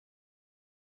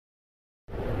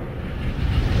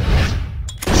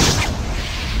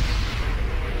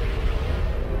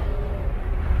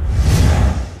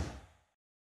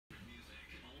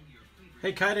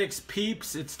Hey Kydex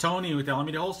peeps, it's Tony with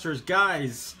Kydex Holsters.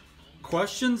 Guys,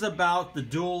 questions about the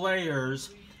dual layers,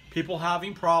 people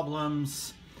having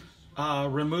problems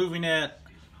removing it.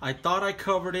 I thought I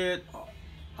covered it.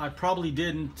 I probably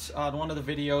didn't on one of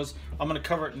the videos. I'm going to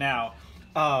cover it now.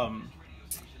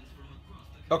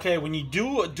 Okay, when you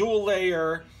do a dual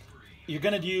layer, you're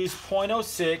going to use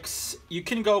 0.06. You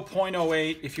can go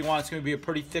 0.08 if you want. It's going to be a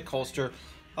pretty thick holster.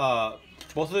 Both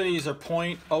of these are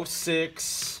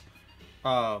 0.06.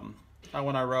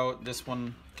 When I wrote this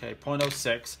one, okay,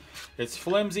 0.06. It's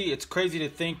flimsy. It's crazy to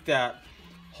think that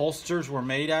holsters were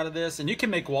made out of this, and you can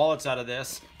make wallets out of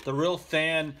this. The real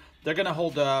thin, they're gonna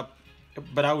hold up,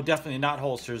 but I would definitely not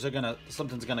holsters. They're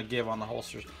something's gonna give on the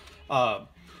holsters. But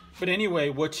anyway,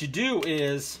 what you do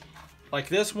is like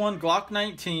this one, Glock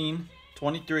 19,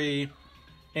 23,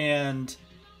 and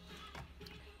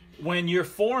when you're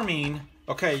forming,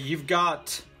 okay, you've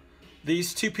got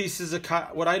these two pieces of,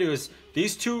 what I do is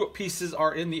these two pieces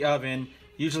are in the oven,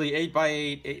 usually 8 by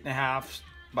 8, 8.5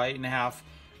 by 8.5,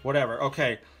 whatever.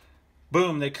 Okay,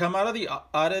 boom, they come out of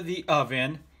the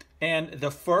oven, and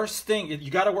the first thing, you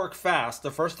got to work fast.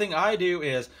 The first thing I do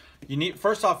is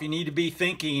first off, you need to be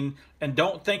thinking, and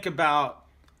don't think about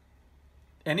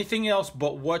anything else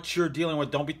but what you're dealing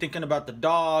with. Don't be thinking about the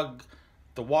dog,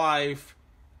 the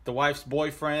wife's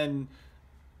boyfriend,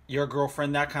 your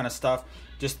girlfriend, that kind of stuff.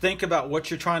 Just think about what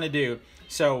you're trying to do.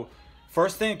 So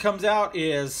first thing that comes out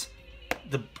is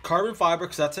the carbon fiber,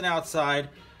 because that's an outside.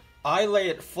 I lay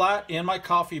it flat in my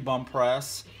coffee bum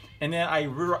press, and then I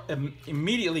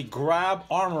immediately grab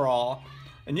Armor All,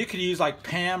 and you could use like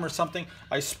Pam or something.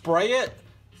 I spray it,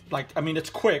 it's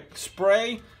quick.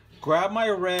 Spray, grab my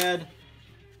red,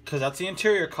 because that's the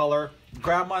interior color,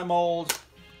 grab my mold,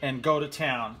 and go to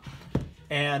town.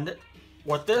 And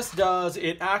what this does,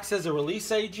 it acts as a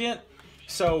release agent.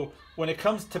 So when it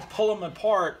comes to pull them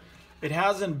apart, it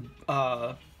hasn't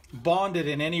bonded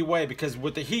in any way, because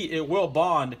with the heat it will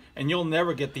bond and you'll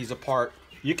never get these apart.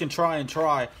 You can try and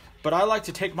try, but I like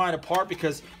to take mine apart,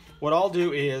 because what I'll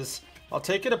do is I'll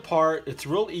take it apart. It's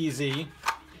real easy.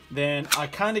 Then I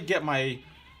kind of get my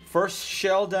first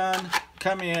shell done,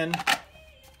 come in,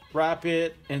 wrap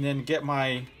it, and then get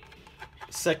my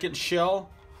second shell.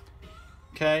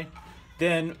 Okay,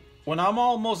 then when I'm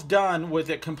almost done with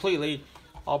it completely,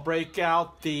 I'll break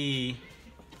out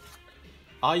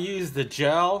I'll use the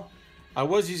gel. I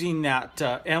was using that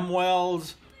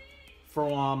M-Weld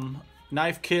from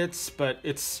knife kits, but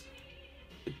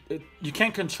you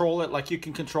can't control it like you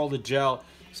can control the gel.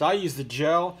 So I use the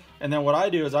gel, and then what I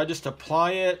do is I just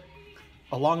apply it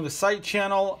along the sight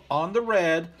channel on the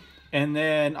red, and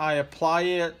then I apply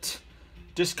it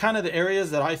just kind of the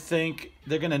areas that I think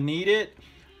they're gonna need it,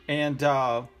 and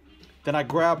then I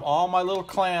grab all my little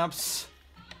clamps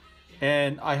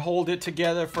and I hold it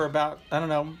together for about, I don't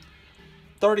know,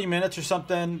 30 minutes or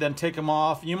something, then take them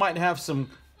off. You might have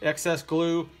some excess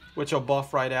glue, which will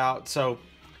buff right out. So,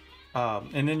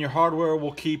 and then your hardware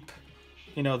will keep,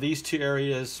 these two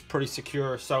areas pretty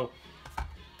secure. So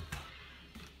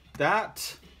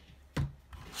that,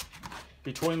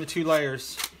 between the two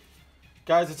layers.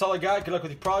 Guys, that's all I got. Good luck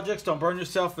with your projects. Don't burn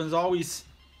yourself. And as always,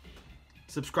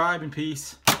 subscribe and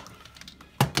peace.